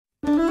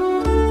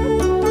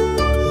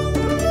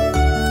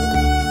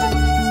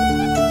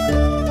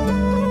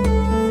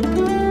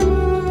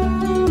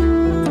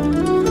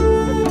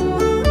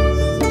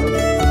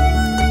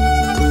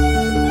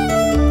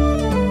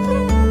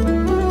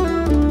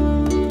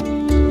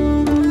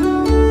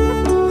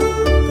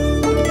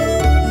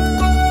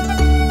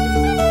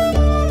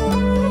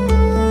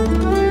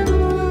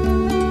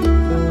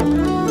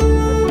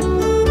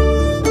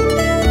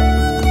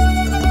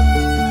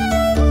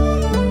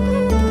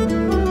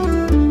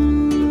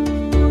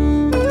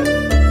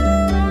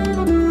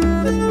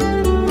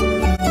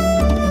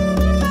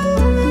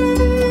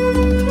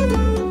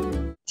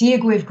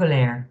Díagwibh go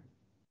léir,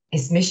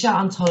 is mise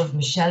an talamh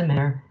Michelle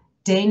Miller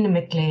déan na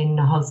Mic-Léinn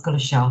na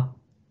hOllscoile seo,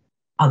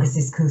 agus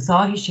is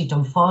cúsáithí si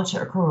don fáilte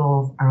ar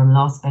chorómh ar an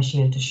lá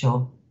speisialta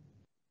seo.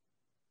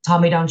 Tá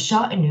méid an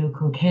seo inniu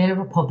chun céile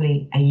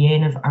Republi a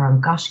dhéanamh ar an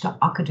gasca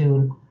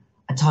acadúil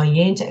atá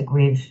dhéanta a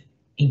gcuibh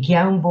I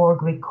gceann mhór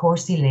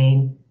cuasaí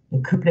léinn na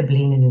cúpla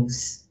bliain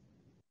anuas.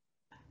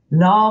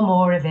 Lá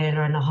mór a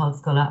bhéilear na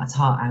hOllscoile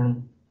atá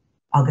ann,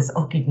 agus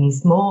ocid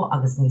níos mó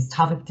agus níos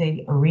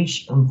taibhachtaí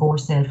arís an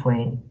mhórsál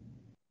féin.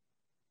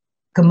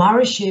 Go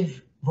mara sibh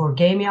mhór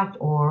géimeacht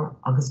ór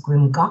agus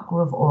gcuim gach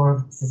roimh ormh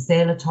sa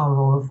saoile atá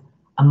romh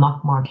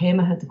amach mar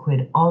céimethe de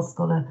chuid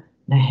ollscoile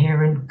na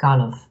hÉireann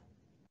Gaillimh.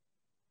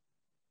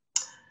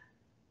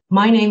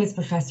 My name is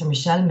Professor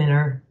Michelle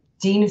Miller,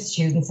 Dean of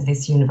Students of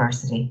this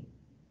university.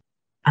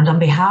 And on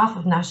behalf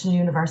of National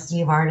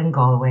University of Ireland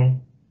Galway,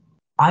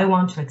 I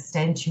want to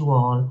extend to you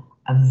all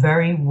a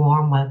very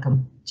warm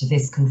welcome to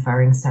this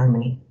conferring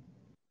ceremony.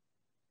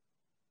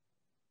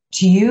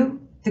 To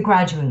you, the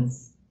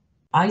graduates,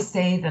 I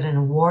say that in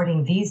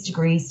awarding these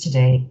degrees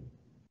today,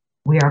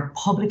 we are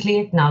publicly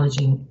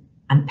acknowledging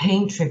and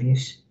paying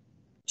tribute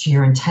to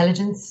your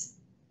intelligence,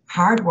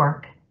 hard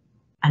work,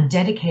 and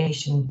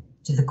dedication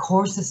to the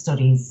course of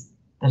studies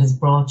that has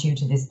brought you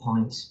to this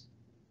point.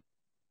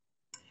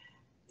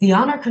 The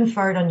honour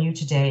conferred on you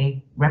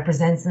today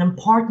represents an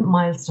important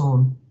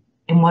milestone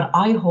in what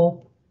I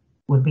hope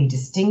will be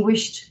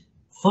distinguished,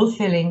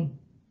 fulfilling,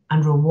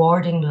 and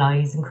rewarding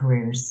lives and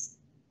careers.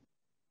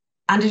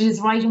 And it is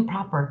right and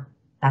proper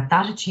that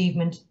that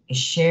achievement is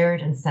shared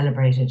and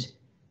celebrated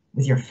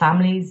with your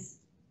families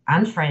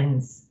and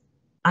friends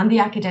and the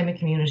academic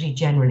community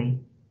generally,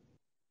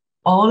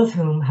 all of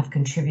whom have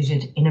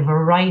contributed in a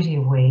variety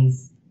of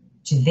ways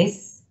to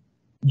this,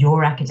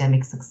 your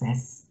academic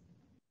success.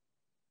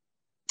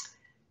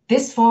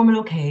 This formal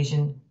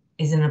occasion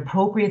is an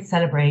appropriate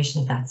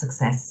celebration of that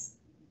success,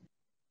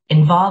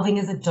 involving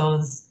as it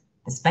does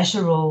the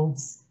special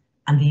robes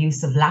and the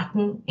use of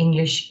Latin,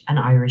 English and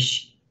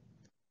Irish.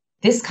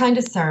 This kind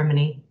of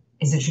ceremony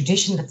is a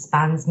tradition that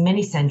spans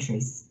many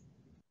centuries.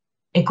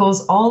 It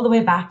goes all the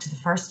way back to the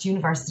first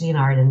university in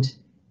Ireland,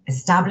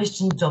 established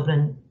in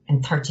Dublin in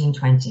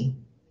 1320,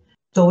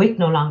 though it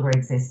no longer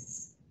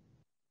exists,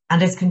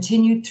 and has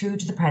continued through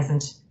to the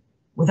present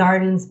with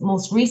Ireland's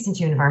most recent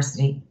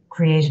university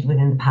created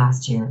within the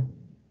past year.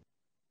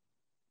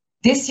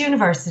 This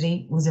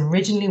university was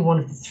originally one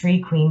of the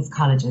three Queen's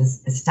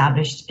Colleges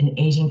established in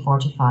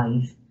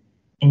 1845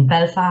 in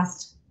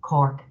Belfast,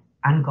 Cork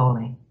and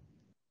Galway.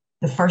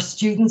 The first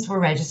students were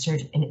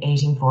registered in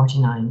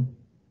 1849.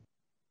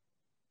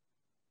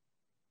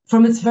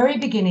 From its very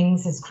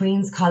beginnings as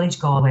Queen's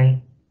College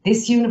Galway,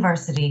 this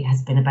university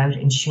has been about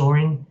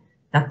ensuring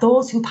that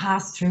those who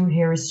pass through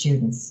here as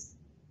students,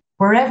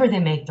 wherever they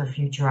make their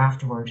future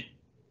afterward,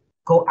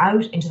 go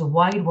out into the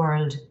wide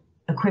world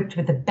equipped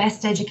with the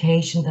best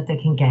education that they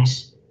can get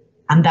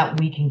and that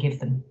we can give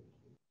them.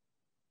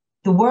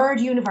 The word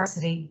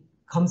university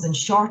comes in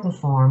shortened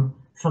form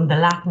from the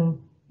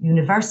Latin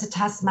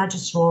Universitas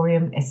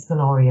Magisterium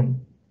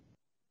Scholarum,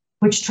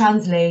 which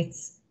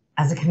translates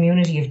as a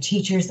community of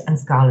teachers and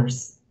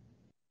scholars.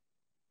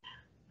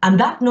 And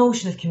that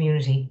notion of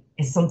community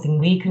is something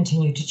we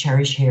continue to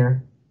cherish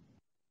here.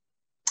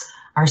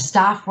 Our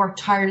staff work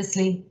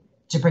tirelessly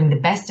to bring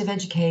the best of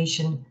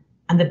education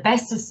and the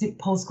best of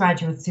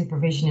postgraduate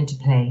supervision into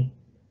play,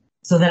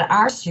 so that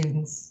our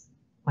students,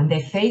 when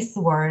they face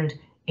the world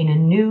in a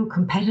new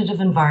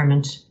competitive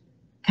environment,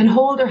 can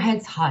hold their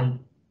heads high,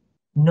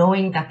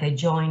 knowing that they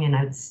join an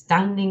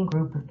outstanding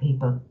group of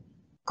people,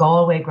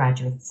 Galway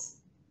graduates,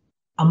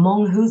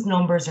 among whose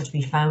numbers are to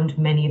be found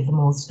many of the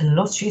most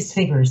illustrious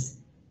figures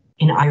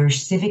in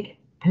Irish civic,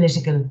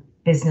 political,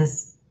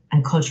 business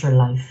and cultural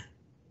life.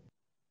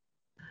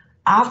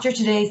 After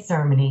today's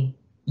ceremony,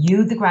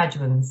 you, the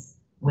graduates,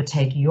 will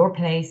take your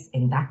place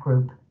in that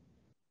group,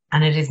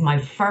 and it is my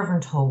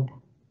fervent hope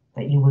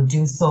that you will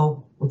do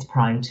so with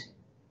pride.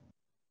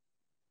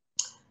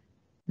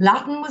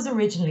 Latin was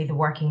originally the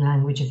working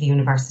language of the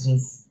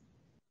universities,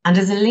 and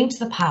as a link to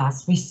the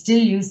past, we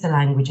still use the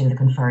language in the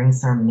conferring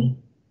ceremony.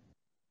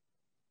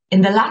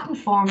 In the Latin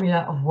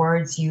formula of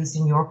words used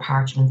in your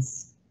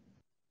parchments,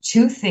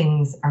 two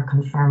things are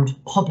confirmed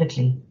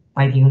publicly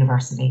by the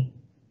university: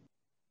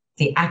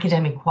 the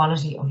academic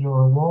quality of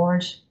your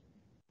award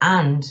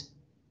and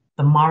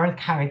the moral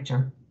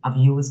character of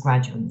you as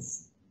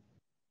graduates.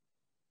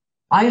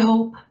 I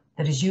hope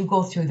that as you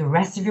go through the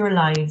rest of your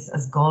lives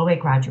as Galway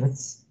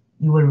graduates,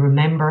 you will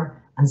remember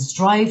and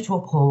strive to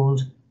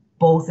uphold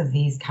both of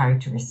these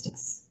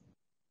characteristics.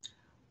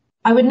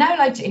 I would now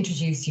like to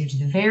introduce you to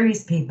the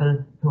various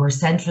people who are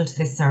central to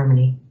this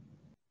ceremony.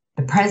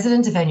 The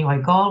President of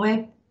NUI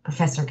Galway,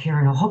 Professor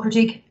Kieran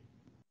O'Huckerty,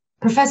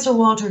 Professor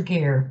Walter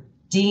Gear,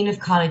 Dean of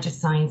College of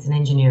Science and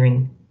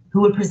Engineering,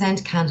 who will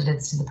present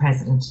candidates to the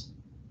President,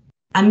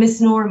 and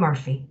Miss Nora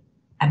Murphy,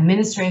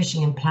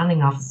 Administration and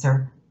Planning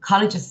Officer,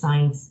 College of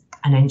Science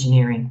and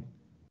Engineering.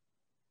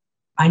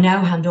 I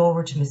now hand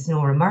over to Miss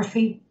Nora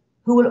Murphy,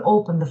 who will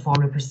open the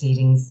formal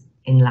proceedings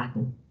in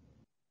Latin.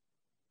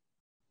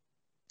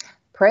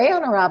 Pre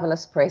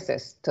honorabiles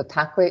preces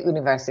totaque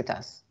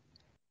universitas.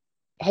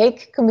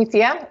 Haec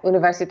comitia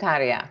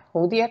universitaria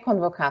hodie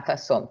convocata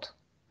sunt,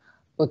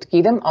 ut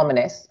quidem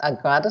homines ad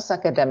gradus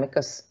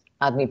academicus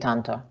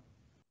admittantur.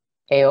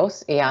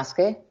 Eos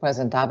iasque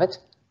presentavit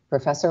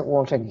Professor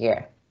Walter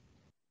Gear.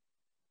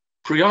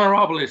 Pre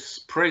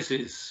honorabilis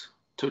preces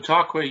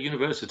totaque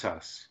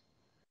universitas,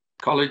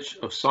 College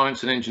of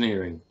Science and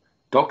Engineering,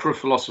 Doctor of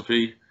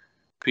Philosophy,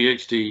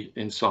 PhD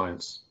in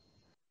Science.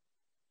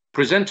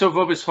 Presento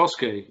vobis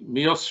hosce,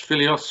 mios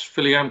filios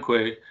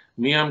filiamque,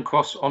 miam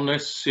quos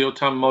omnes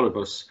siotam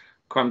moribus,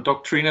 quam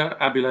doctrina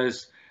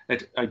habiles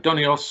et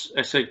idonios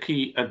esse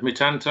qui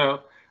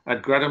admittanta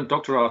ad gradum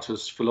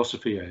doctoratus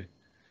philosophiae.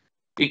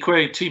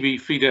 Ique tibi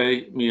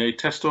fide miei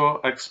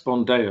testor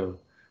expondeo,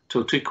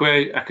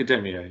 totique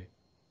academiae.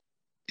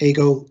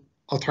 Ego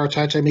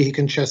authoritate mihi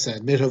concessa,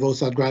 admitto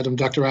vos ad gradum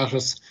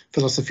doctoratus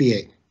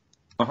philosophiae.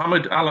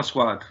 Mohammed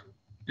Al-Aswad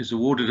is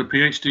awarded a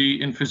PhD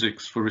in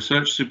physics for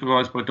research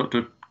supervised by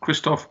Dr.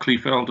 Christoph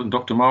Kleefeld and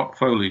Dr. Mark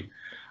Foley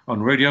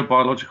on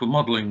radiobiological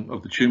modeling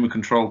of the tumor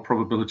control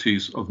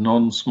probabilities of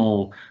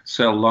non-small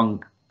cell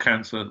lung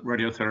cancer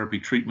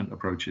radiotherapy treatment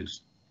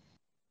approaches.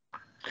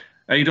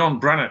 Adon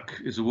Brannock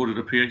is awarded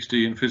a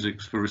PhD in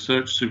physics for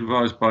research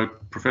supervised by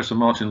Professor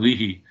Martin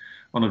Leahy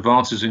on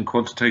advances in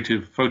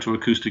quantitative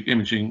photoacoustic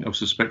imaging of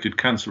suspected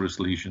cancerous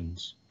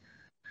lesions.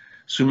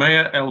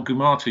 Sumaya El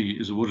Gumati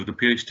is awarded a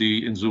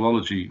PhD in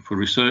zoology for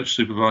research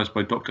supervised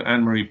by Dr.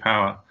 Anne-Marie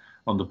Power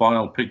on the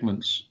bile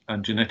pigments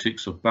and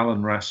genetics of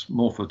Ballan-Ras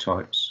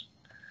morphotypes.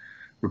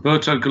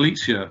 Roberto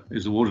Galizia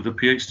is awarded a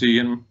PhD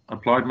in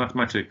applied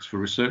mathematics for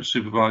research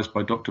supervised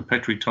by Dr.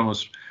 Petri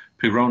Thomas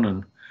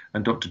Pironen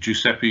and Dr.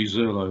 Giuseppe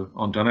Zerlo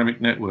on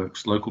dynamic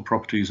networks, local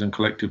properties and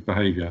collective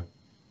behavior.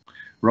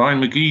 Ryan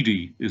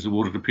McGeady is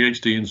awarded a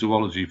PhD in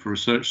zoology for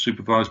research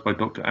supervised by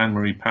Dr.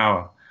 Anne-Marie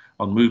Power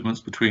on movements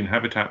between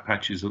habitat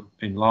patches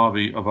in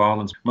larvae of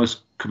Ireland's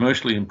most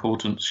commercially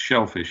important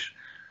shellfish,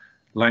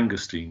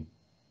 langoustine.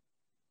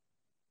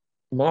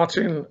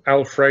 Martin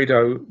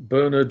Alfredo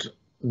Bernard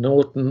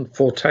Norton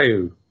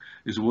Forteu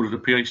is awarded a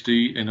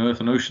PhD in Earth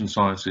and Ocean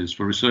Sciences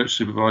for research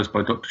supervised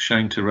by Dr.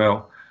 Shane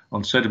Tyrrell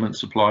on sediment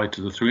supplied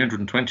to the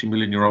 320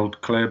 million-year-old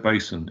Clare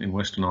Basin in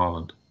Western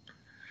Ireland.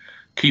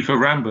 Kiefer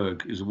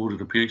Ramberg is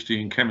awarded a PhD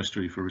in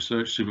chemistry for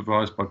research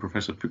supervised by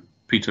Professor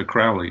Peter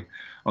Crowley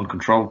on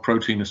controlled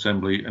protein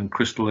assembly and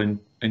crystal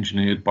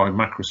engineered by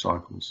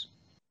macrocycles.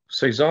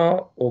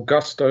 Cesar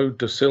Augusto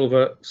da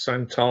Silva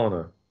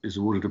Santana is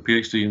awarded a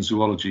PhD in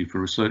zoology for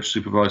research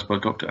supervised by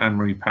Dr.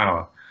 Anne-Marie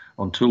Power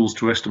on tools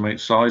to estimate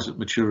size at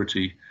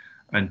maturity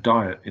and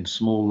diet in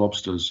small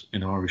lobsters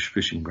in Irish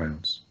fishing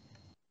grounds.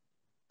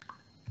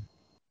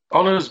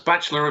 Honours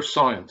Bachelor of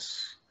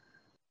Science.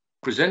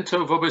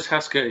 Presento vobis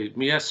hasce,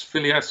 mies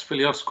filias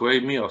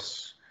filiosque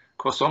mios,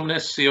 quos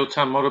omnes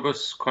siotam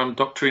moribus, quam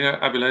doctrina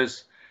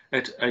habiles,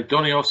 et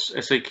idonios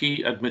esse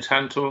qui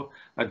admittantur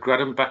ad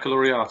gradum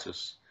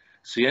baccalaureatus,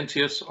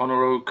 scientius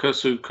honoro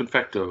cursu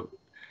confecto,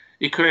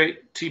 ique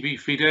tibi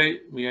fide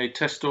miei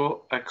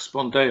testor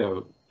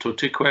expondeo,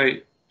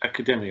 totique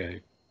academiae.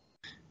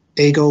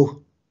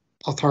 Ego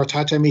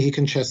authoritate mihi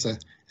concessa,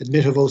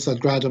 admitto vos ad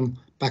gradum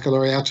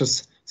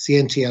baccalaureatus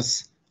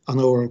scientias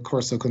honoro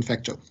cursu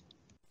confecto.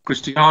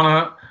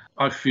 Christiana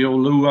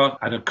Ifiolua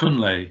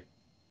Adacunle,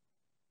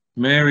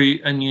 Mary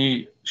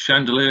Enyi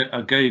Chandelier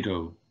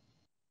Agado,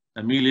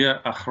 Emilia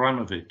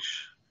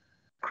Akhramovich,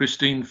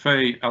 Christine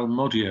Faye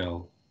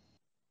Almodiel,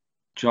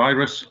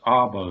 Jairus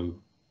Arbo,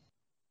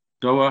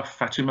 Doa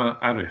Fatima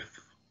Arif,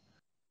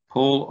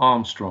 Paul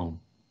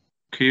Armstrong,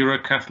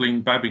 Kira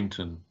Kathleen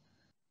Babington,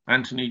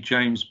 Anthony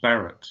James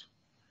Barrett,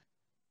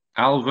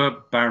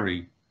 Alva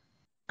Barry,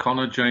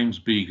 Connor James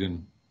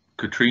Began,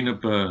 Katrina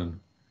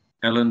Byrne,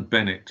 Ellen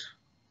Bennett,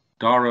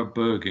 Dara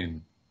Bergin,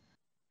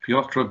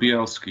 Piotr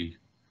Bielski,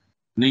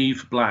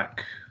 Neve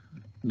Black,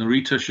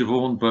 Narita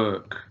Siobhan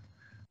Burke,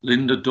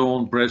 Linda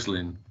Dawn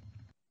Breslin,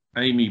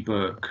 Amy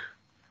Burke,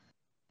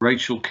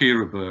 Rachel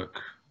Kira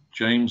Burke,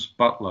 James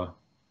Butler,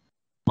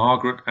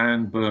 Margaret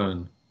Ann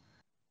Byrne,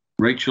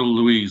 Rachel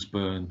Louise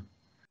Byrne,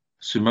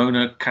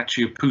 Simona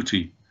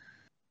Cacciaputi,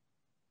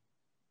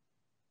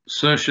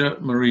 Saoirse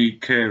Marie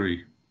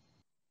Carey,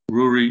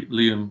 Rory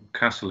Liam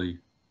Casserly,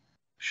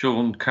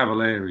 Sean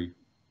Cavalieri,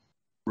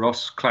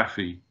 Ross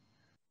Claffey,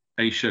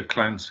 Aisha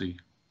Clancy,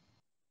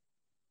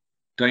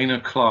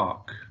 Dana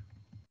Clark,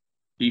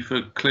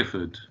 Aoife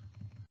Clifford,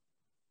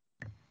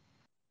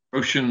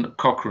 Roshan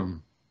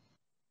Cockram,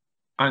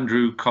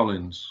 Andrew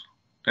Collins,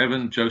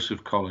 Evan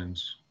Joseph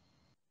Collins,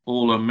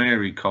 Orla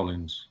Mary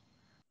Collins,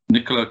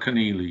 Nicola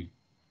Keneally,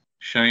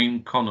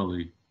 Shane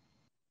Connolly,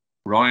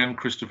 Ryan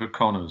Christopher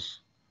Connors,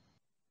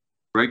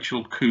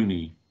 Rachel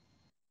Cooney,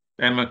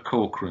 Emma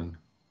Corcoran,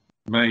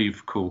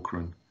 Maeve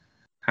Corcoran,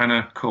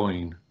 Hannah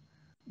Coyne,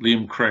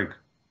 Liam Craig,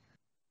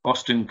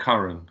 Austin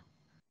Curran,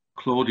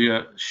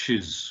 Claudia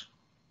Shiz,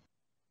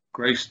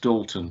 Grace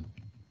Dalton,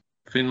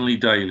 Finley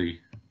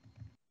Daly,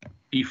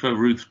 Aoife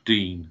Ruth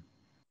Dean,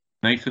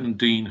 Nathan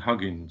Dean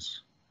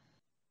Huggins,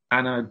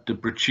 Anna De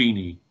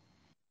Bracini,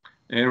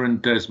 Aaron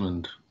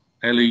Desmond,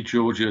 Ellie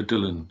Georgia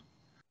Dillon,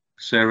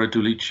 Sarah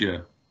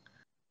Dulicia,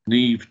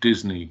 Neve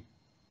Disney,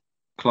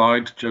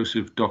 Clyde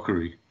Joseph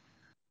Dockery,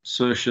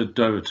 Saoirse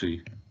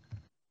Doherty,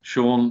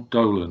 Sean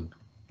Dolan,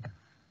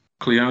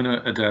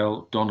 Cleona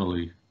Adele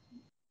Donnelly,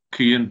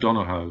 Cian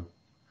Donohoe,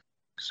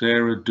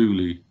 Sarah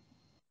Dooley,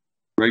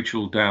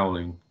 Rachel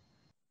Dowling,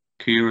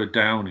 Ciara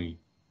Downey,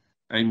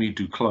 Amy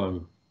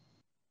Duclos,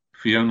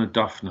 Fiona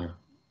Duffner,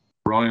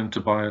 Ryan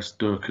Tobias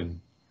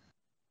Durkin,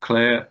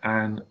 Claire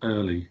Ann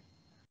Early,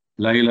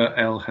 Layla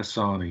El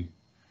Hassani,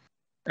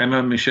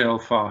 Emma Michelle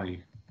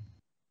Fahy,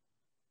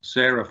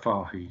 Sarah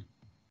Fahy,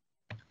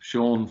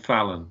 Sean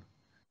Fallon,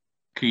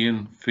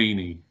 Cian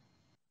Feeney,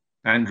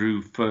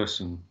 Andrew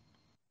Ferson,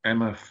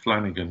 Emma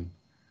Flanagan,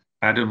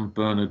 Adam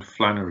Bernard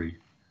Flannery,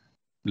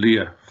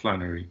 Leah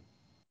Flannery,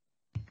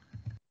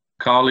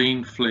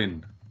 Carleen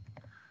Flynn,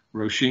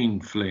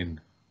 Roisin Flynn,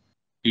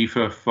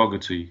 Aoife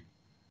Fogarty,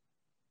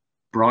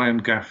 Brian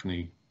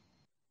Gaffney,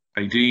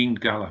 Aideen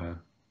Gallagher,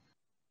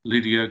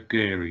 Lydia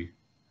Gary,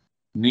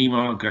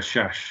 Nima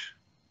Gashash,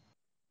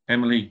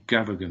 Emily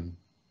Gavigan,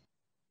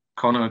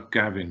 Connor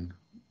Gavin,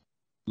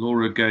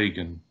 Laura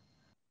Gagan,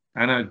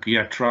 Anna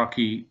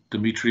Giatraki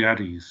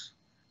Dimitriades,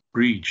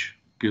 Breege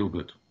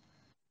Gilbert,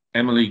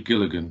 Emily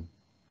Gilligan,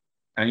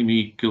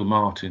 Amy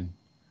Gilmartin,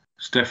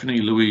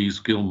 Stephanie Louise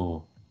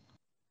Gilmore,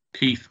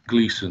 Keith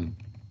Gleeson,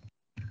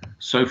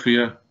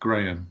 Sophia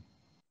Graham,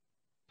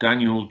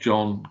 Daniel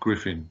John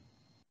Griffin,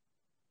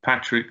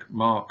 Patrick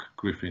Mark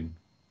Griffin,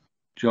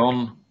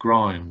 John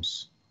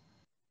Grimes,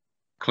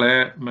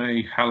 Claire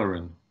May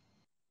Halloran,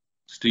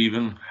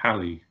 Stephen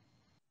Halley,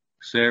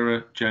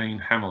 Sarah Jane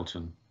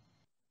Hamilton,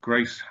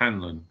 Grace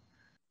Hanlon,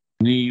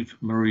 Neve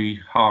Marie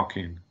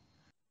Harkin,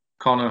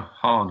 Connor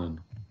Harnan,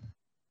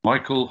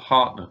 Michael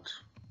Hartnett,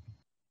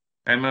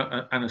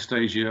 Emma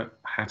Anastasia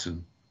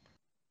Hatton,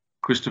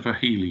 Christopher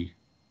Healy,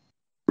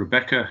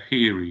 Rebecca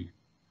Heary,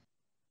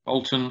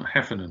 Alton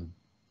Heffernan,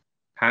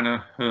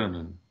 Hannah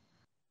Hernan,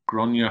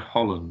 Gronya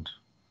Holland,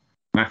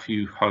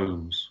 Matthew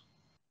Holmes,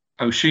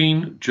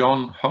 Oisin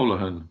John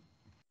Holohan,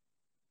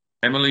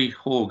 Emily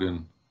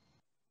Horgan,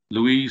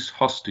 Louise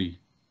Hosty,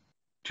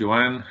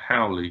 Joanne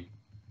Howley,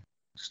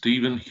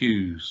 Stephen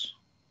Hughes,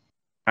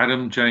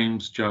 Adam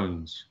James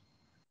Jones,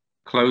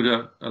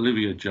 Cloda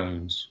Olivia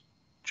Jones,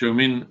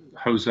 Jomin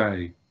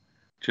Jose,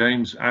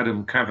 James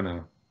Adam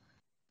Kavanagh,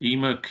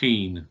 Emma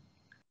Keane,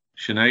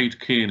 Sinead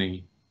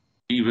Kearney,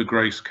 Eva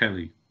Grace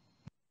Kelly,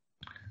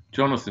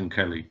 Jonathan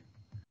Kelly,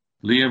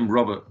 Liam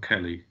Robert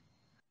Kelly,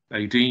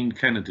 Aideen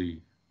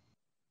Kennedy,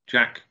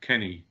 Jack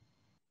Kenny,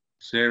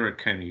 Sarah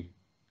Kenny,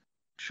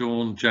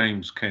 Sean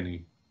James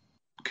Kenny,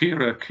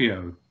 Kira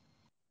Keogh,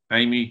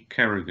 Amy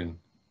Kerrigan,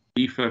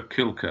 Aoife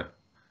Kilker,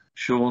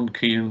 Sean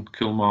Kean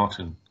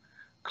Kilmartin,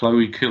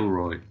 Chloe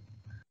Kilroy,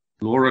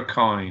 Laura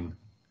Kine,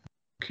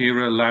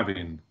 Kira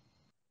Lavin,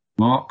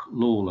 Mark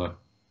Lawler,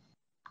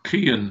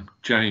 Kian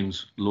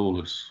James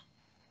Lawless,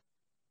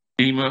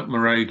 Emma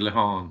Mairead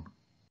Lehan,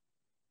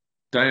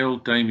 Dale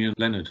Damien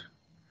Leonard,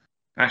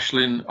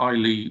 Ashlyn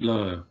Eiley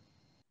Lur,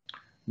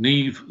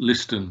 Neve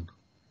Liston,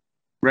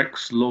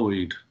 Rex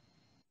Lloyd,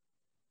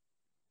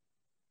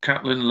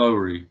 Caitlin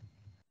Lowry,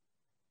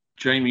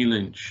 Jamie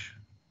Lynch,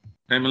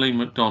 Emily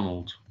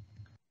MacDonald,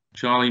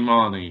 Charlie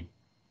Marney,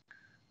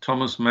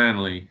 Thomas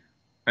Manley,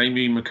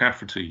 Amy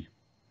McCafferty,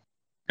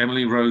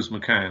 Emily Rose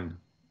McCann,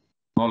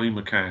 Molly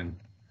McCann,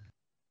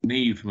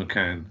 Neve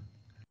McCann,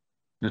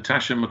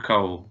 Natasha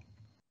McCole,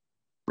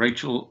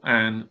 Rachel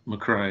Ann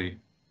McRae,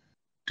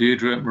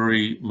 Deirdre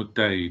Marie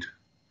McDade,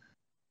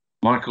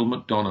 Michael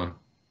McDonough,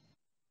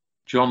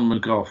 John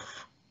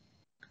McGough,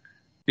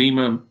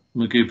 Emma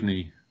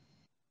McGivney,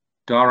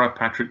 Dara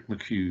Patrick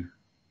McHugh,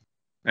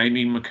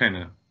 Amy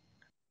McKenna,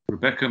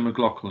 Rebecca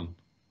McLaughlin,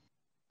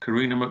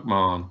 Karina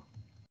McMahon,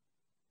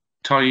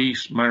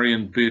 Thais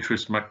Marion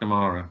Beatrice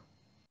McNamara,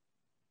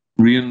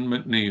 Rhian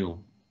McNeil,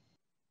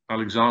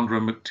 Alexandra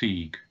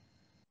McTeague,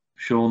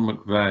 Sean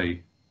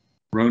McVeigh,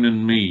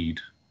 Ronan Mead,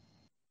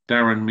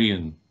 Darren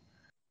Meehan,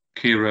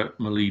 Kira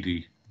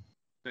Malidi,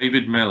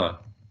 David Meller,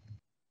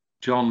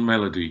 John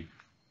Melody,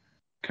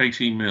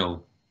 Katie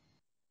Mill,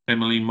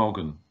 Emily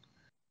Moggan,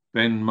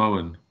 Ben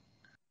Moen,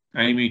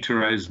 Amy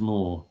Therese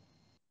Moore,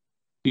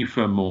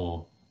 Aoife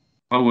Moore,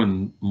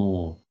 Owen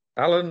Moore,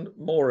 Alan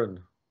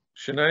Moran,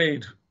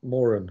 Sinead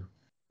Moran,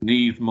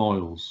 Neve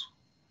Moyles,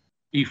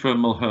 Aoife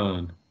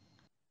Mulhern,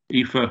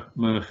 Aoife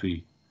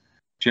Murphy,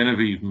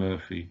 Genevieve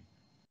Murphy,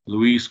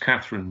 Louise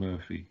Catherine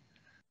Murphy,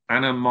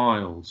 Anna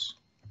Miles,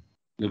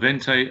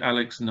 Levente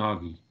Alex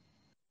Nagy,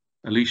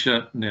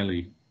 Alicia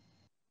Nelly,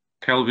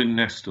 Kelvin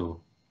Nestor,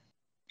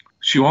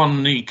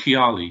 Siwan Ni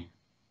Kiali,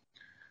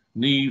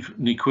 Neve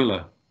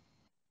Niquilla,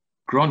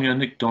 Gronya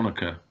Nick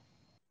Donica,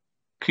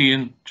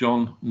 Cian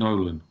John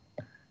Nolan,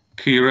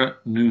 Kira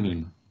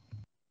Noonan,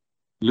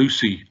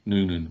 Lucy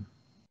Noonan,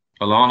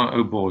 Alana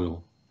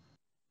O'Boyle,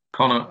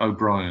 Connor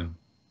O'Brien,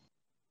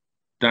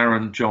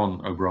 Darren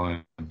John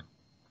O'Brien,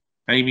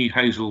 Amy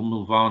Hazel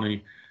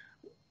Mulvaney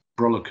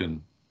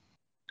Brolican,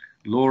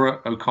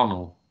 Laura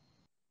O'Connell,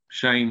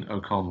 Shane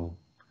O'Connell,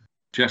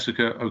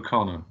 Jessica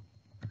O'Connor,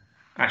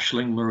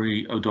 Aisling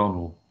Marie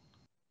O'Donnell,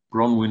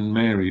 Bronwyn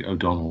Mary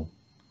O'Donnell,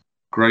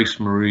 Grace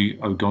Marie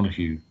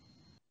O'Donoghue,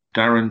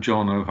 Darren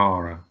John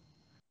O'Hara,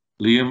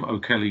 Liam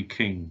O'Kelly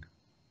King,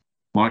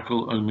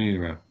 Michael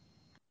O'Meara,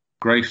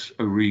 Grace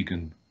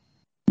O'Regan,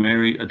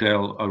 Mary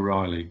Adele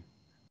O'Reilly,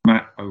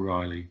 Matt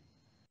O'Reilly,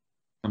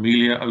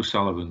 Amelia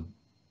O'Sullivan,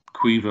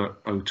 Quiver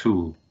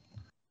O'Toole,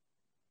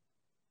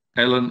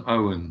 Ellen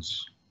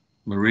Owens,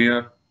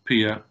 Maria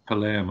Pia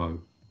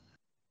Palermo,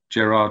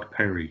 Gerard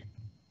Perry,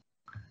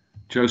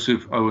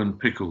 Joseph Owen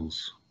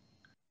Pickles,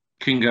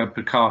 Kinga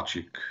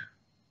Pekarchik,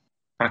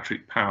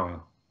 Patrick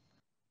Power,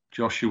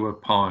 Joshua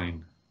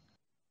Pine,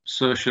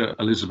 Saoirse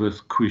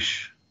Elizabeth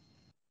Quish,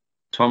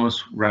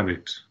 Thomas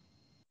Rabbit,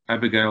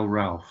 Abigail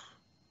Ralph,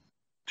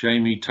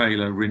 Jamie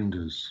Taylor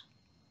Rinders,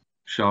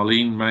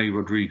 Charlene May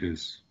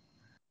Rodriguez,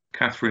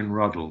 Catherine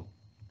Ruddle,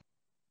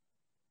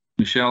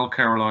 Michelle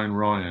Caroline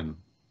Ryan,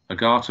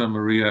 Agatha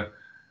Maria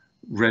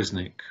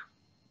Resnick,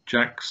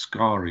 Jack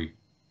Scari,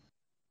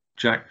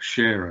 Jack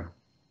Scherer,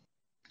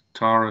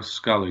 Tara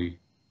Scully,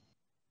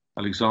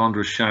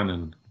 Alexandra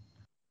Shannon,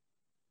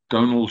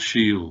 Donald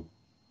Shield,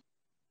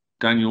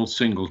 Daniel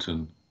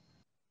Singleton,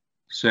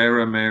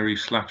 Sarah Mary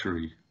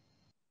Slattery,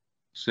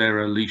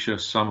 Sarah Leisha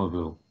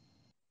Somerville,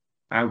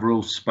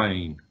 Avril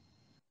Spain,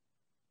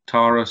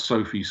 Tara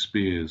Sophie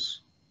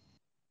Spears,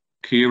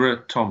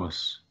 Kira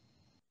Thomas,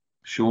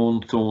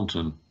 Sean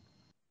Thornton,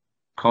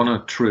 Connor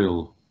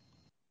Trill,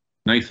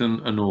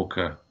 Nathan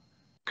Anorka,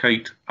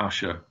 Kate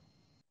Usher,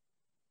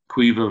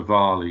 Quiver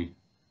Varley,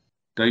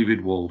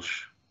 David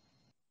Walsh,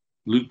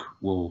 Luke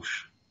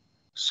Walsh,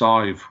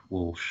 Sive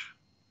Walsh,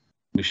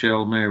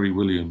 Michelle Mary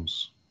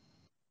Williams,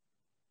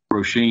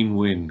 Roisin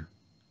Wynne,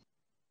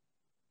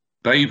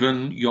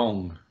 Baven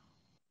Yong.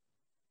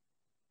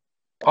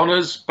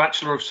 Honours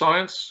Bachelor of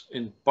Science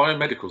in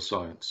Biomedical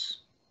Science,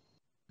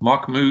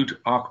 Mahmoud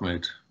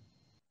Ahmed,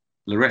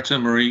 Loretta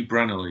Marie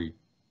Branley,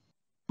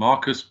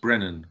 Marcus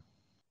Brennan,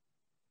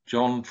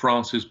 John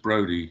Francis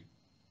Brodie,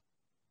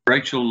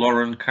 Rachel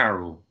Lauren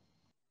Carroll,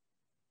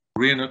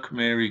 Rhiannoch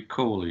Mary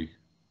Corley,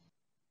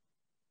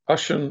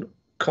 Ushan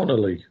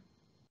Connolly,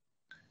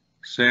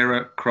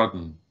 Sarah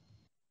Crudden,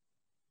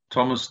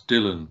 Thomas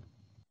Dillon,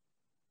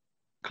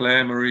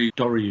 Claire Marie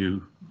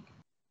Doriu,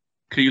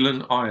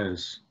 Keelan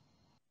Ayers,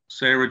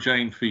 Sarah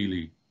Jane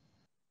Feely,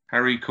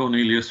 Harry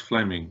Cornelius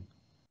Fleming,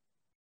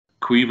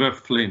 Quiver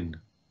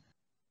Flynn,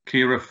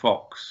 Kira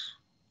Fox,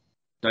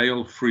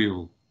 Dale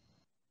Friel,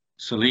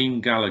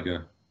 Celine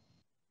Gallagher,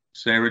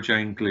 Sarah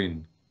Jane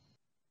Glynn,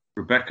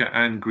 Rebecca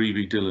Ann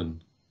Greavy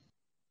Dillon,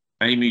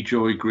 Amy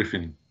Joy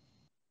Griffin,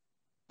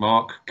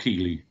 Mark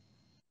Keeley,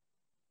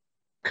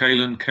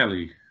 Kaelan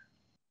Kelly,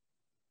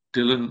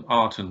 Dylan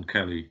Arton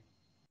Kelly,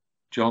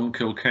 John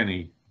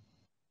Kilkenny,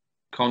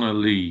 Connor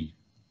Lee,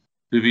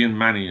 Vivian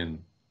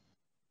Mannion,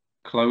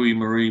 Chloe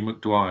Marie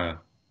McDwyer,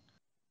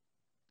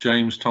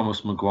 James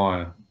Thomas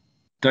Maguire,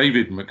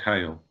 David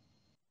McHale,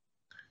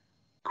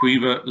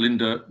 Quiver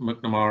Linda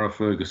McNamara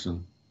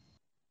Ferguson,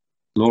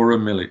 Laura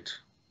Millett,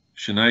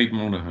 Sinead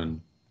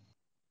Monaghan,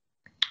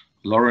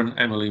 Lauren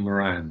Emily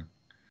Moran,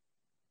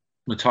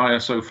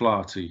 Matthias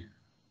O'Flaherty,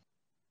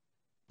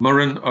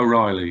 Murren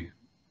O'Reilly,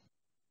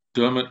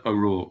 Dermot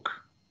O'Rourke,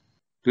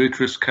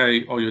 Beatrice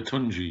K.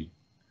 Oyotunji,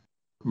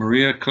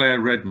 Maria Claire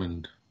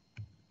Redmond,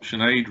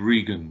 Sinead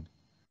Regan,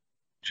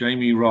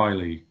 Jamie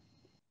Riley,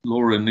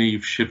 Laura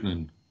Neve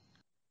Shivnan,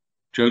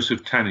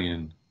 Joseph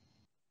Tannian,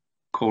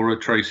 Cora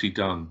Tracy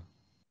Dunn,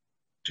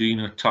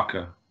 Gina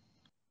Tucker,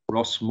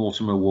 Ross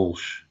Mortimer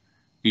Walsh,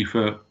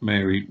 Aoife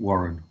Mary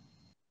Warren.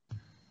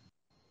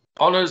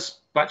 Honours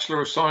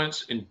Bachelor of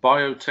Science in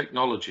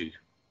Biotechnology,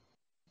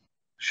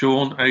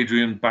 Sean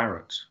Adrian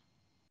Barrett,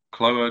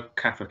 Chloe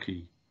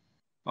Kafaki,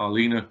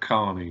 Arlena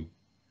Carney,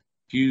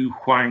 Hugh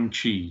Huang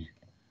Chi,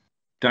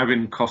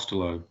 Davin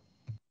Costello,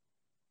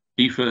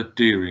 Aoife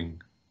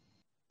Deering,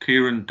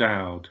 Kieran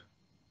Dowd,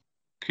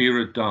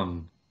 Kira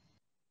Dunn,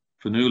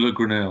 Fanula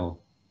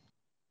Grinnell,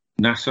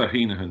 Nassa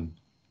Heenahan,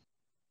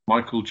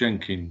 Michael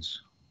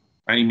Jenkins,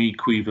 Amy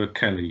Quiver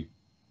Kelly,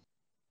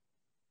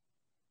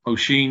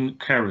 Oisin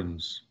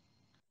Kerrans,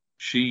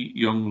 Shi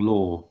Young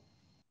Law,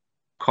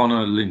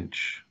 Connor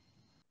Lynch,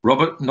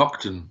 Robert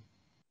Nocton,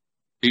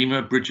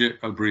 Emma Bridget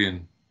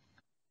O'Brien,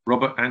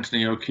 Robert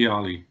Anthony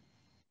O'Keali,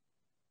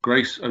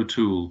 Grace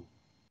O'Toole,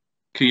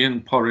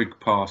 Cian Porrig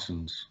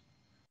Parsons,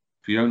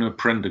 Fiona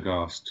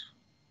Prendergast,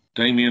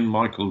 Damien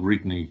Michael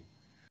Rigney,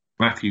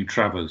 Matthew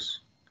Travers,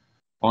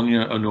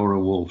 Anya Honora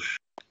Walsh.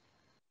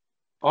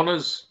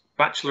 Honours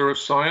Bachelor of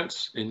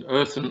Science in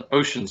Earth and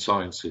Ocean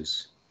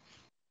Sciences,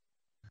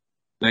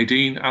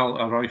 Nadine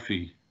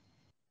Al-Araifi,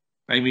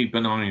 Amy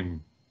Benaim,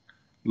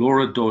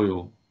 Laura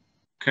Doyle,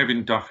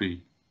 Kevin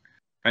Duffy,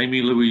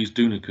 Amy Louise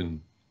Dunican,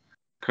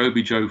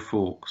 Kobe Joe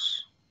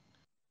Fawkes,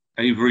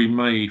 Avery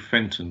May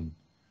Fenton,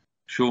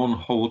 Sean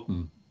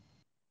Horton,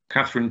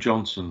 Catherine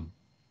Johnson,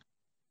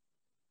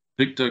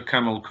 Victor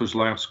Kamal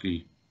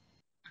Kozlowski,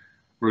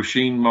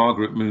 Roisin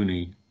Margaret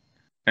Mooney,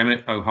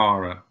 Emmett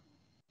O'Hara,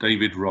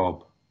 David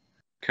Robb,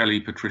 Kelly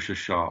Patricia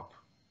Sharp.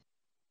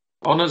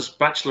 Honours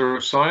Bachelor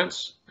of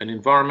Science in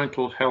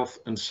Environmental Health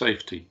and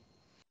Safety,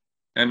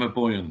 Emma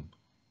Boyan,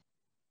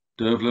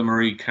 Dervla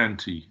Marie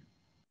Canty,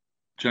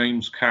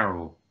 James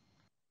Carroll,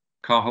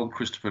 Cathal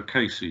Christopher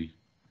Casey,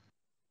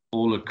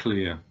 Paula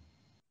Clear,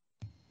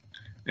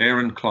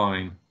 Aaron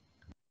Klein,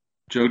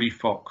 Jodie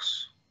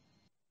Fox,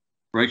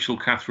 Rachel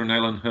Catherine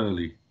Ellen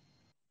Hurley,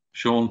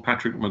 Sean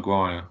Patrick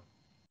Maguire,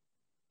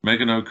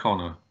 Megan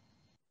O'Connor,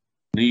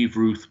 Neve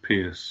Ruth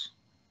Pearce,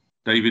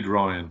 David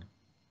Ryan,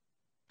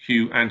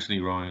 Hugh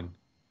Anthony Ryan,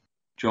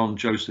 John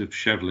Joseph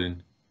Shevlin,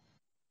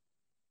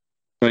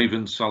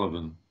 Raven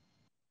Sullivan,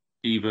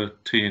 Eva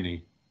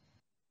Tierney,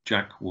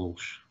 Jack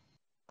Walsh.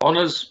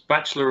 Honours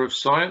Bachelor of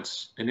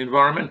Science in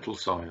Environmental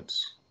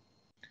Science,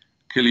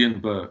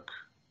 Killian Burke,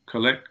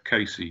 Colette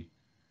Casey,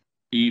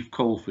 Eve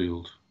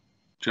Caulfield,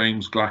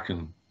 James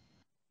Glacken,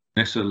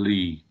 Nessa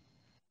Lee,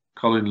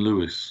 Colin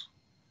Lewis,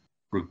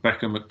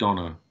 Rebecca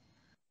McDonough,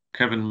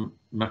 Kevin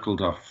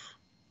McElduff,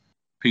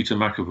 Peter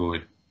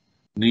McAvoy,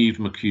 Neve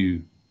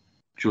McHugh,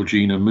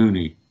 Georgina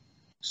Mooney,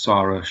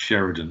 Sarah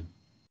Sheridan.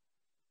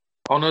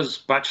 Honours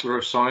Bachelor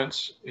of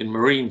Science in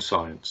Marine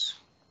Science,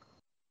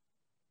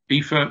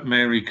 Aoife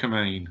Mary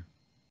Kamain,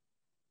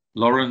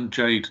 Lauren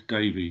Jade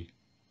Davey,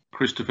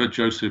 Christopher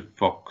Joseph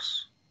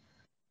Fox,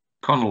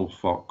 Connell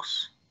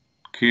Fox,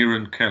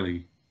 Kieran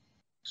Kelly,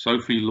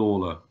 Sophie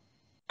Lawler,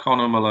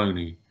 Connor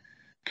Maloney,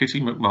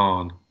 Kitty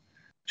McMahon,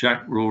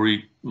 Jack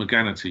Rory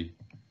McGanity,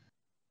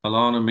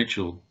 Alana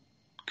Mitchell,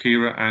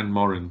 Kira Ann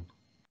Morin,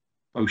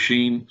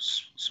 Oisin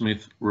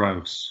Smith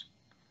Rouse,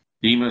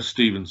 Emma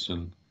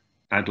Stevenson,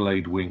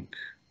 Adelaide Wink.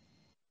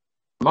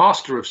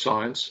 Master of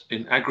Science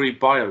in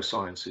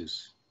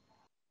Agri-Biosciences,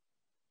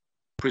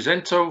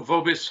 Presento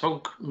vobis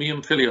hoc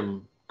meum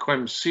filium,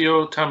 quem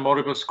scio tam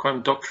moribus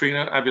quem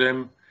doctrina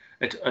abilem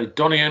et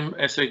idonium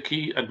esse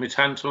qui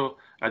admittantur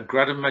ad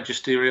gradum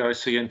magisterii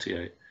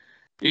scientiae,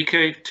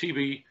 ique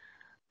tibi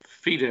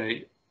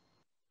fide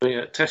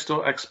mea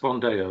testo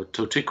expondeo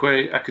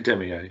totique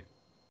academiae.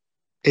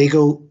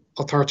 Ego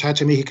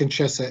authoritatem mihi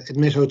concessa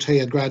admitto te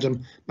ad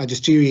gradum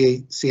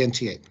magisteriae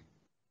scientiae.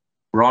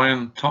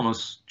 Ryan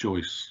Thomas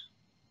Joyce.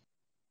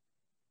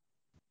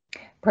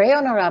 Pre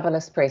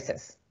honorabilis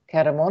praeses,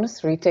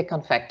 ceramonis rite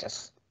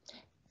confectus,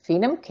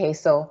 finem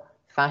queso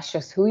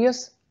fascius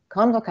huius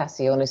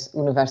convocationis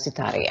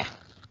universitaria.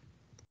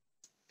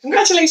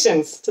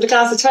 Congratulations to the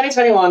class of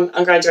 2021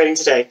 on graduating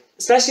today,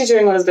 especially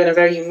during what has been a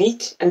very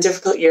unique and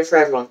difficult year for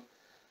everyone.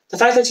 The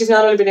fact that you've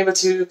not only been able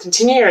to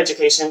continue your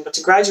education, but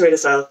to graduate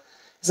as well,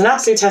 is an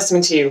absolute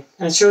testament to you,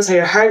 and it shows how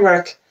your hard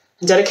work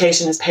and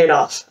dedication has paid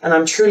off, and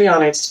I'm truly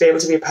honoured to be able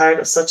to be a part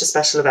of such a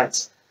special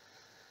event.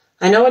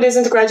 I know it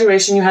isn't the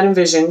graduation you had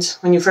envisioned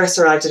when you first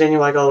arrived at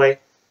NUI Galway,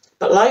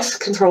 but life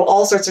can throw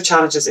all sorts of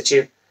challenges at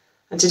you,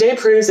 and today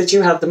proves that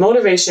you have the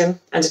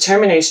motivation and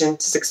determination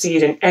to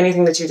succeed in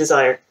anything that you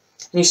desire,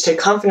 and you should take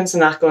confidence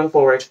in that going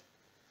forward.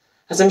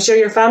 As I'm sure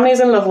your families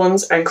and loved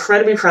ones are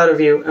incredibly proud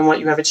of you and what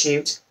you have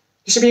achieved,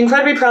 you should be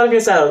incredibly proud of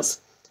yourselves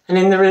and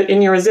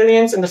in your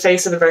resilience in the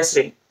face of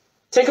adversity.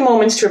 Take a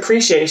moment to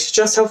appreciate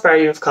just how far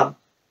you have come.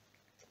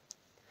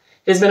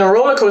 It has been a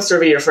roller coaster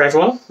of a year for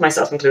everyone,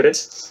 myself included,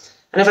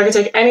 and if I could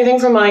take anything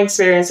from my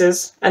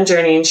experiences and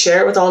journey and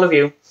share it with all of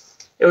you,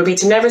 it would be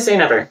to never say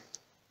never.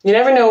 You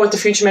never know what the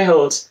future may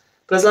hold,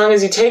 but as long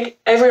as you take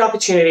every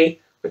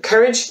opportunity with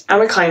courage and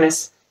with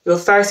kindness, you will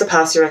far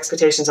surpass your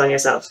expectations on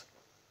yourself.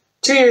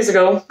 2 years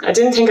ago, I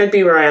didn't think I'd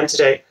be where I am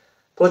today,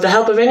 but with the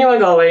help of NUI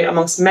Galway,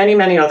 amongst many,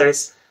 many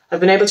others, I've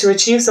been able to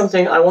achieve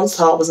something I once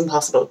thought was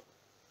impossible.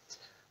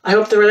 I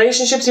hope the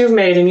relationships you've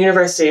made in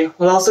university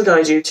will also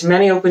guide you to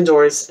many open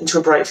doors into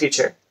a bright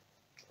future.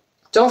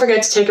 Don't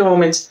forget to take a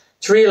moment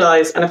to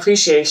realise and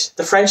appreciate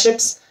the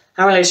friendships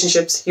and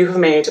relationships you have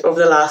made over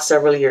the last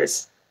several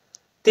years.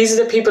 These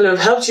are the people who have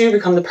helped you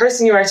become the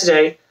person you are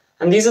today,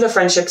 and these are the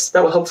friendships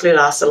that will hopefully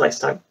last a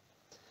lifetime.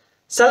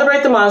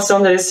 Celebrate the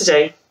milestone that is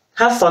today,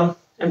 have fun,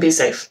 and be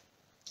safe.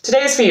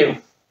 Today is for you,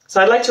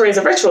 so I'd like to raise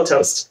a virtual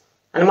toast,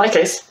 and in my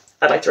case,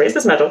 I'd like to raise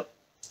this medal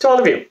to all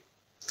of you.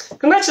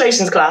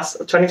 Congratulations, class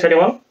of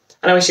 2021,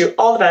 and I wish you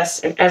all the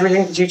best in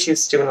everything that you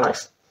choose to do in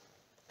life.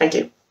 Thank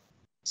you.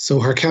 So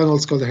her Counal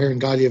School the Heron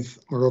Galiev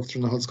Morocco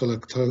na School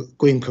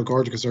Gwyn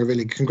Cogordicus are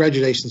really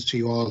congratulations to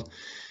you all,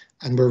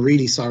 and we're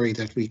really sorry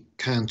that we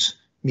can't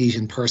meet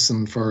in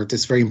person for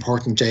this very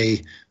important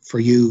day for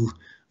you,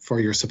 for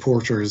your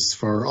supporters,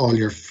 for all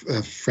your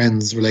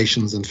friends,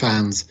 relations and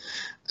fans,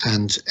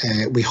 and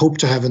we hope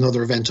to have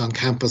another event on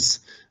campus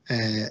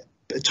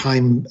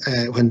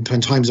when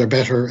times are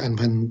better and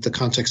when the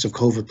context of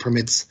COVID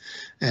permits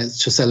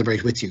to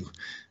celebrate with you.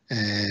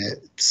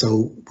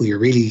 So we are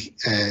really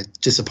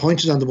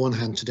disappointed on the one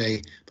hand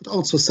today, but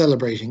also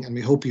celebrating, and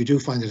we hope you do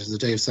find it as a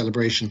day of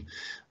celebration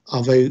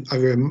of a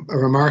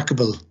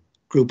remarkable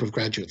group of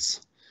graduates,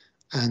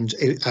 and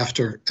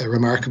after a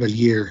remarkable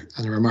year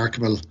and a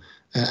remarkable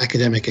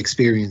academic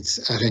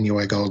experience at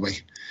NUI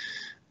Galway.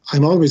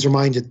 I'm always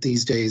reminded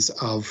these days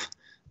of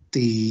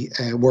the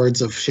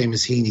words of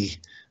Seamus Heaney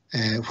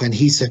when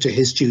he said to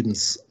his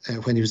students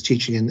when he was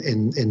teaching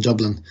in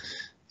Dublin,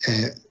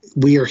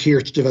 we are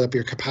here to develop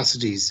your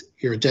capacities.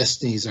 Your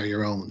destinies are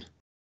your own.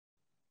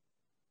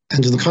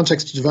 And in the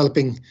context of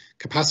developing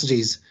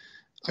capacities,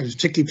 I was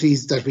particularly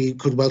pleased that we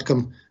could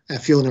welcome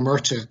Fiona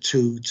Murta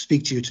to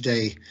speak to you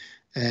today,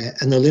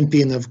 an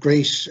Olympian of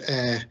great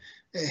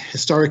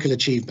historical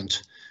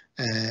achievement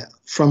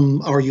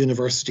from our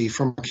university,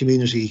 from our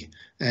community,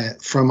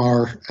 from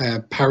our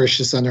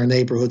parishes and our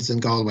neighbourhoods in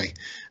Galway.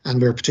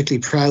 And we're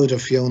particularly proud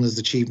of Fiona's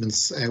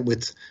achievements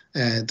with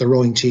the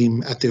rowing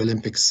team at the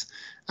Olympics.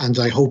 And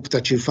I hope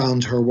that you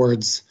found her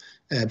words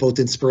both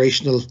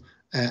inspirational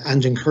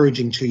and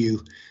encouraging to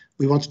you.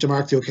 We wanted to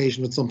mark the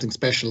occasion with something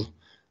special.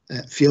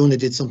 Fiona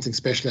did something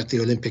special at the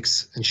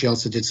Olympics, and she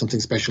also did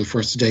something special for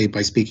us today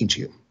by speaking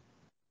to you.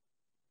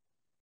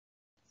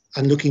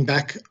 And looking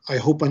back, I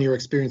hope on your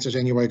experience at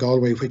NUI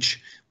Galway,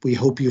 which we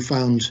hope you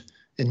found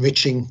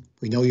enriching,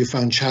 we know you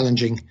found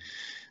challenging.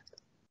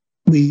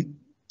 We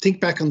think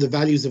back on the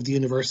values of the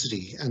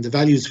university and the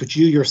values which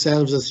you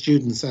yourselves as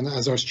students and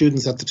as our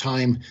students at the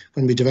time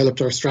when we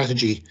developed our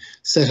strategy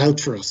set out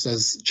for us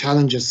as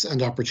challenges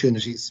and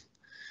opportunities.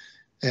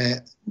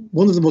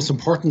 One of the most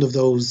important of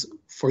those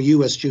for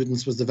you as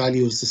students was the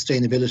value of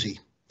sustainability.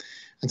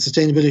 And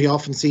sustainability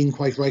often seen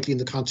quite rightly in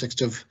the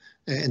context of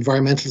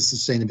environmental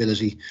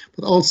sustainability,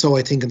 but also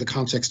I think in the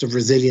context of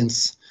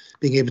resilience,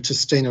 being able to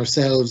sustain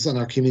ourselves and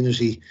our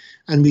community.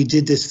 And we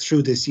did this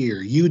through this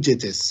year. You did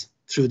this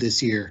through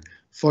this year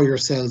for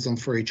yourselves and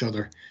for each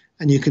other.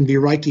 And you can be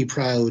rightly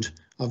proud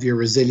of your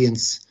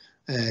resilience,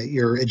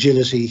 your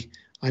agility.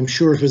 I'm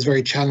sure it was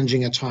very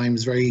challenging at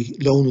times, very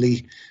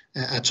lonely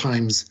at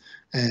times,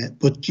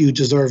 but you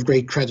deserve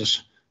great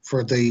credit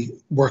for the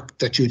work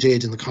that you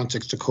did in the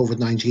context of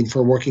COVID-19,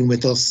 for working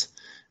with us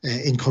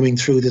in coming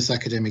through this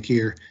academic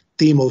year,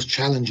 the most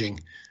challenging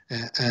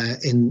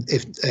in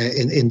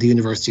the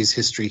university's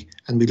history.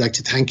 And we'd like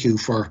to thank you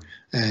for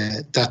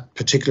that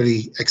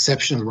particularly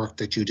exceptional work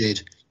that you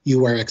did.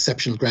 You are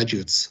exceptional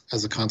graduates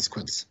as a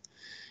consequence.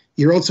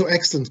 You're also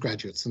excellent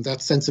graduates, and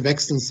that sense of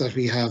excellence that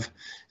we have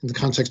in the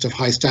context of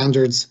high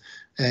standards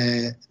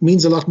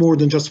means a lot more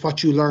than just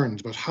what you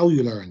learned, but how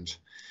you learned.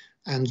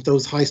 And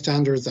those high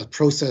standards, that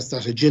process,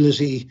 that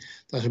agility,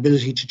 that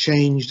ability to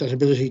change, that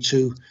ability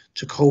to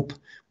cope,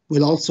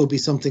 will also be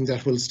something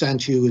that will stand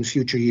to you in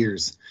future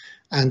years.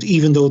 And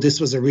even though this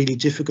was a really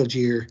difficult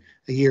year,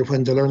 a year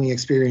when the learning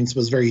experience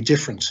was very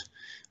different,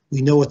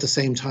 we know at the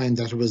same time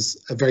that it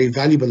was a very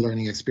valuable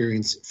learning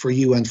experience for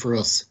you and for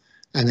us.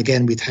 And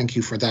again, we thank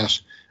you for that.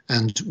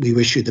 And we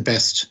wish you the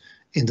best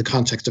in the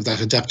context of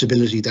that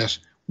adaptability that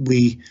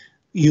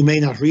you may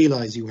not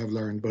realise you have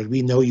learned, but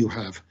we know you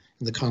have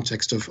in the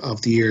context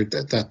of the year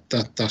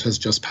that has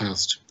just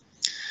passed.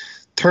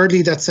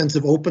 Thirdly, that sense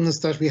of openness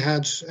that we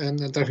had and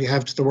that we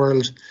have to the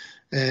world.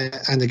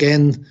 And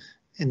again,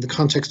 in the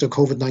context of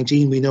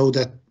COVID-19, we know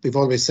that we've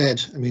always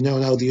said, and we know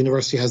now the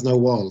university has no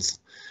walls.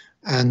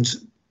 And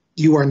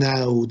you are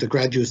now the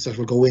graduates that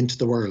will go into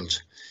the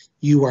world.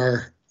 You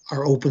are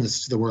our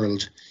openness to the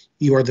world.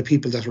 You are the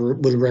people that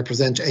will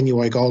represent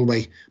NUI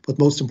Galway, but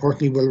most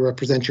importantly will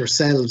represent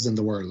yourselves in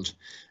the world.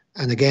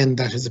 And again,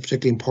 that is a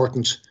particularly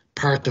important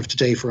part of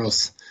today for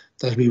us,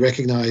 that we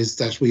recognise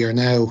that we are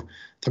now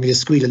Tá a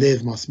scuile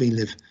live mas mín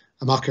live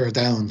amach ar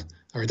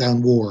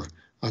down war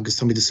agus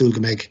tá the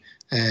sulgameg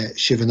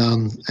shivan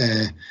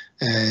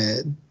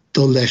an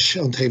dul leis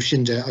an taobh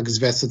sinde agus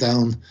vesa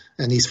down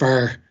and níos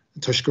fearr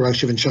tuis go raibh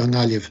shivan seo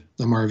ngáilibh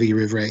na mar bhí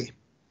rih ré.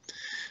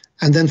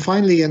 And then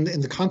finally, in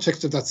the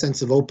context of that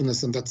sense of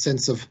openness and that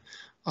sense of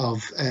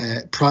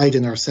pride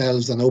in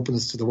ourselves and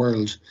openness to the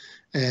world,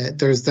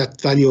 there's that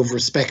value of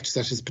respect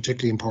that is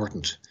particularly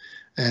important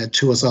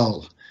to us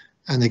all.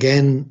 And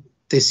again,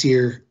 this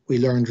year we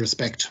learned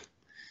respect.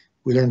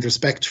 We learned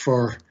respect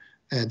for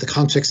the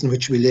context in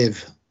which we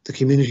live, the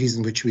communities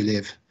in which we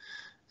live.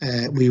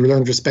 We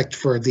learned respect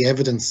for the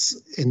evidence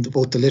in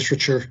both the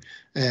literature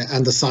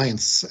and the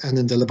science and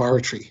in the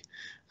laboratory.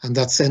 And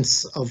that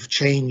sense of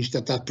change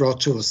that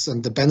brought to us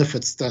and the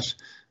benefits that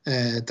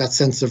that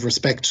sense of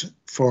respect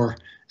for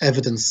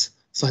evidence,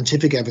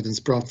 scientific evidence,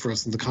 brought for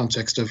us in the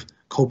context of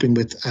coping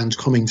with and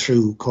coming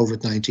through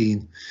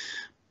COVID-19.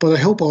 But I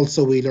hope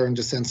also we learned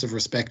a sense of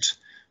respect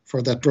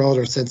for that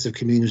broader sense of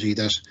community,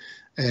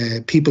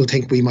 that people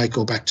think we might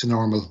go back to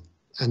normal,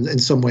 and in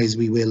some ways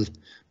we will,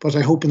 but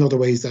I hope in other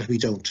ways that we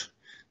don't,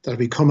 that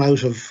we come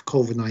out of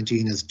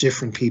COVID-19 as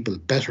different people,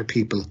 better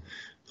people,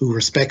 who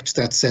respect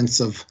that sense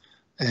of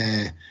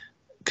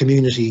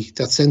community,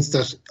 that sense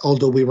that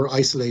although we were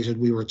isolated,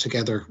 we were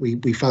together.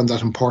 We found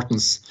that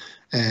importance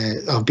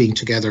of being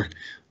together,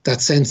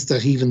 that sense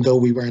that even though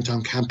we weren't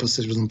on campus,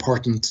 it was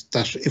important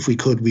that if we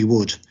could, we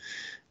would.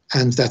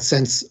 And that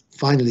sense,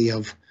 finally,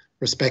 of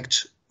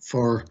respect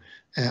for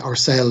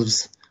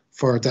ourselves,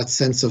 for that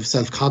sense of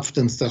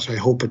self-confidence that I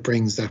hope it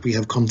brings, that we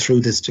have come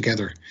through this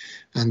together,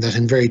 and that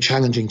in very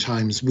challenging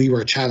times we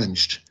were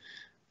challenged.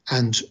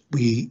 And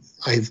I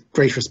have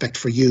great respect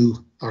for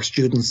you, our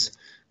students,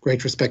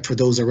 great respect for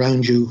those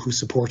around you who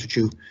supported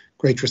you,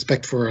 great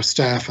respect for our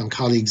staff and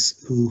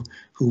colleagues who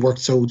worked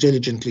so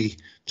diligently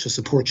to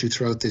support you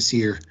throughout this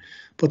year.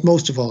 But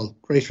most of all,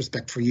 great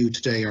respect for you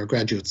today, our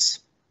graduates,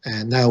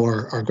 and now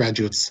our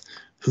graduates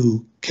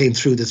who came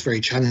through this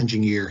very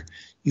challenging year.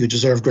 You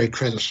deserve great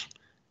credit.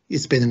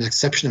 It's been an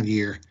exceptional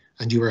year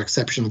and you are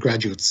exceptional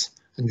graduates.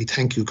 And we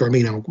thank you,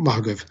 Gormina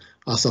Mahagav,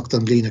 Asok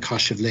dan Blina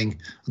Kashivling,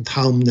 and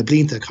Tom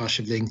Nablinta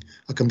Kashivling,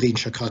 Akamblin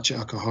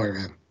Shakacha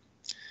Akahara.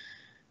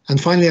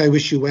 And finally, I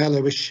wish you well.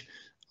 I wish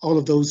all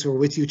of those who are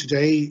with you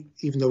today,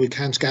 even though we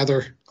can't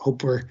gather,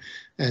 hope we're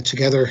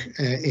together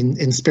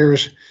in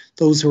spirit.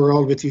 Those who are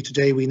all with you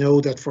today, we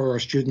know that for our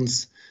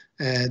students,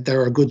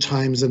 there are good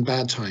times and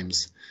bad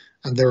times.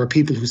 And there are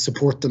people who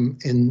support them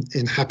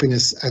in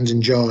happiness and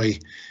in joy,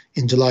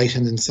 in delight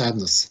and in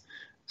sadness.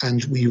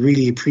 And we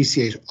really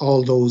appreciate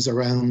all those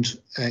around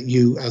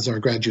you as our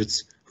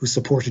graduates who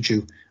supported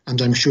you,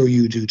 and I'm sure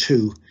you do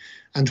too.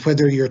 And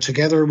whether you're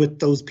together with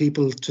those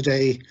people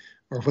today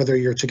or whether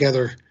you're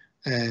together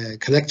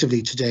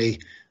collectively today,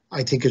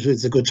 I think it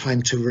is a good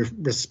time to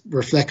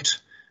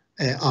reflect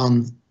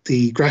on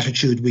the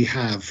gratitude we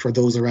have for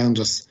those around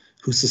us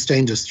who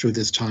sustained us through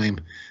this time,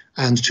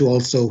 and to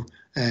also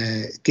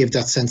give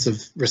that sense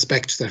of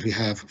respect that we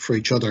have for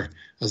each other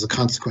as a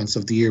consequence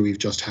of the year we've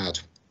just had.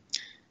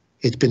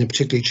 It's been a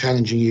particularly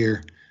challenging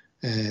year.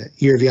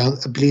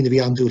 Blina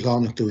beyond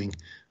dúlánach doing,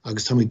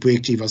 agus tá mé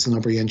breaktí was an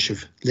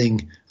abrienshiv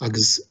ling,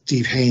 agus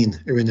Dave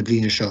Hain in the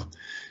Blina show.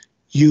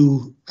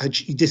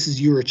 This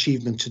is your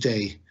achievement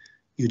today.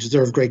 You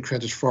deserve great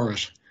credit for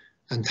it,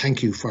 and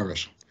thank you for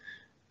it.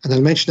 And I'll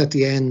mention at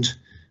the end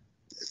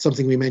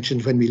something we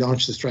mentioned when we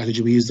launched the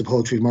strategy. We used the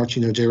poetry of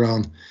Martin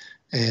O'Deron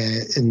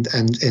on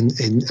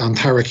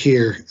Tarek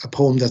here, a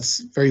poem that's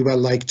very well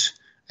liked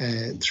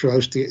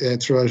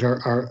throughout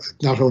our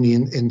not only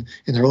in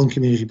our own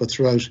community but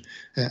throughout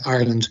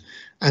Ireland.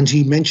 And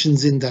he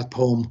mentions in that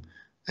poem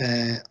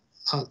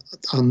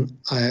on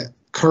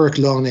Curric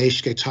Lán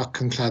Éisce Tac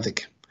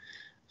Concladig.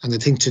 And I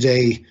think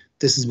today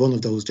this is one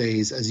of those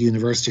days as a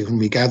university when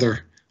we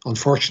gather.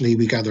 Unfortunately,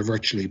 we gather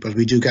virtually, but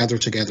we do gather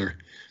together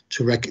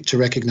to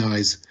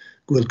recognise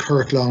Gwyl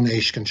Curric Lán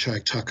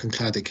Éisce Tac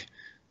Concladig.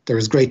 There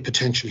is great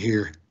potential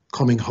here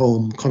coming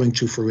home, coming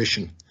to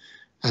fruition.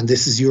 And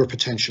this is your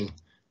potential.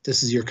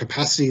 This is your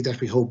capacity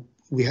that we hope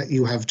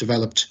you have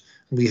developed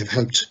and we have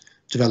helped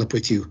develop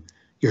with you.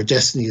 Your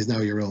destiny is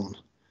now your own.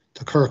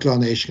 Tá Curric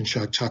Lán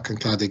Éisce Tac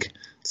Concladig.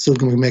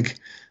 Sulgan meg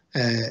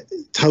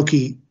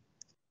Tauki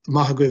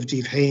Mahagav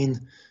Dave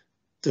Hain,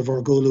 the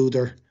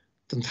Vorgolúder,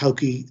 den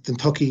Tucky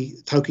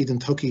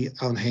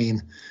an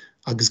Hain,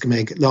 agus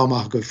meg lá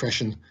Mahagav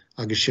freshen,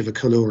 agus Shiva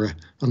Kalura,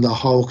 and la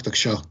Hawk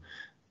show.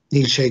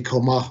 Níl sé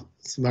comma,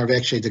 mar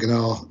bheith sé de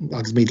gná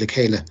agus míad le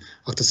chéile,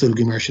 ach tá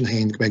sulgaí mar sin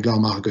hain meg lá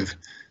Mahagav.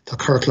 Tá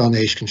Curric Lán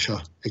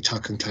Éisce ag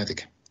Tac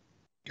Concladig.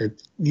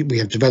 We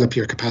have developed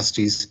your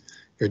capacities.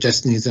 Your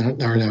destinies are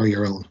now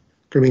your own.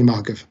 Gurmí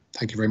Mahagav,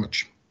 thank you very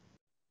much.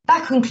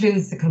 That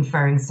concludes the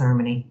conferring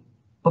ceremony.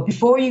 But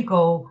before you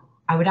go,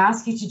 I would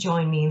ask you to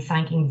join me in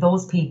thanking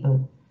those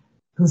people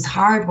whose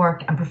hard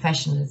work and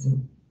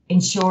professionalism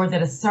ensure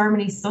that a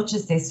ceremony such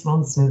as this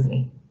runs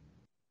smoothly.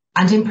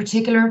 And in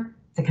particular,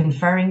 the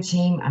conferring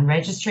team and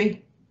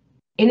registry.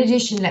 In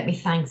addition, let me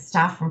thank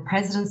staff from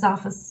President's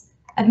Office,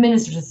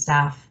 administrative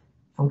staff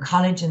from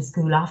college and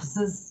school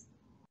offices,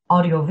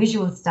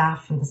 audiovisual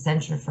staff from the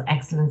Centre for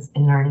Excellence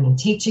in Learning and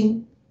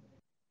Teaching,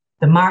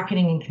 the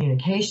Marketing and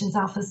Communications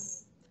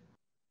Office,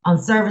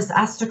 on Service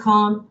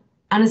Astracon,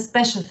 and a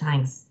special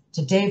thanks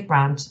to Dave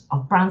Brandt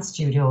of Brandt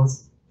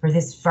Studios for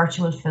this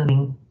virtual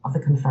filming of the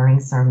conferring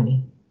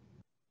ceremony.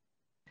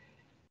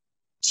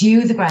 To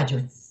you, the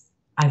graduates,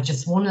 I've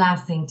just one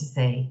last thing to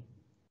say.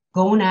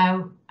 Go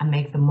now and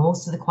make the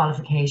most of the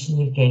qualification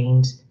you've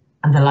gained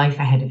and the life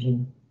ahead of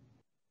you.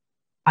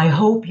 I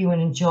hope you will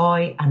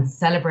enjoy and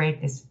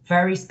celebrate this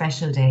very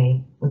special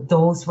day with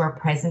those who are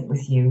present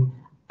with you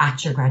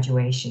at your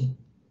graduation,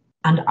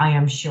 and I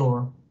am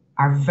sure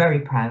are very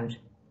proud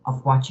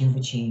of what you've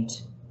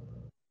achieved.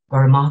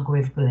 Gurmah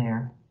Gwif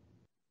Blair.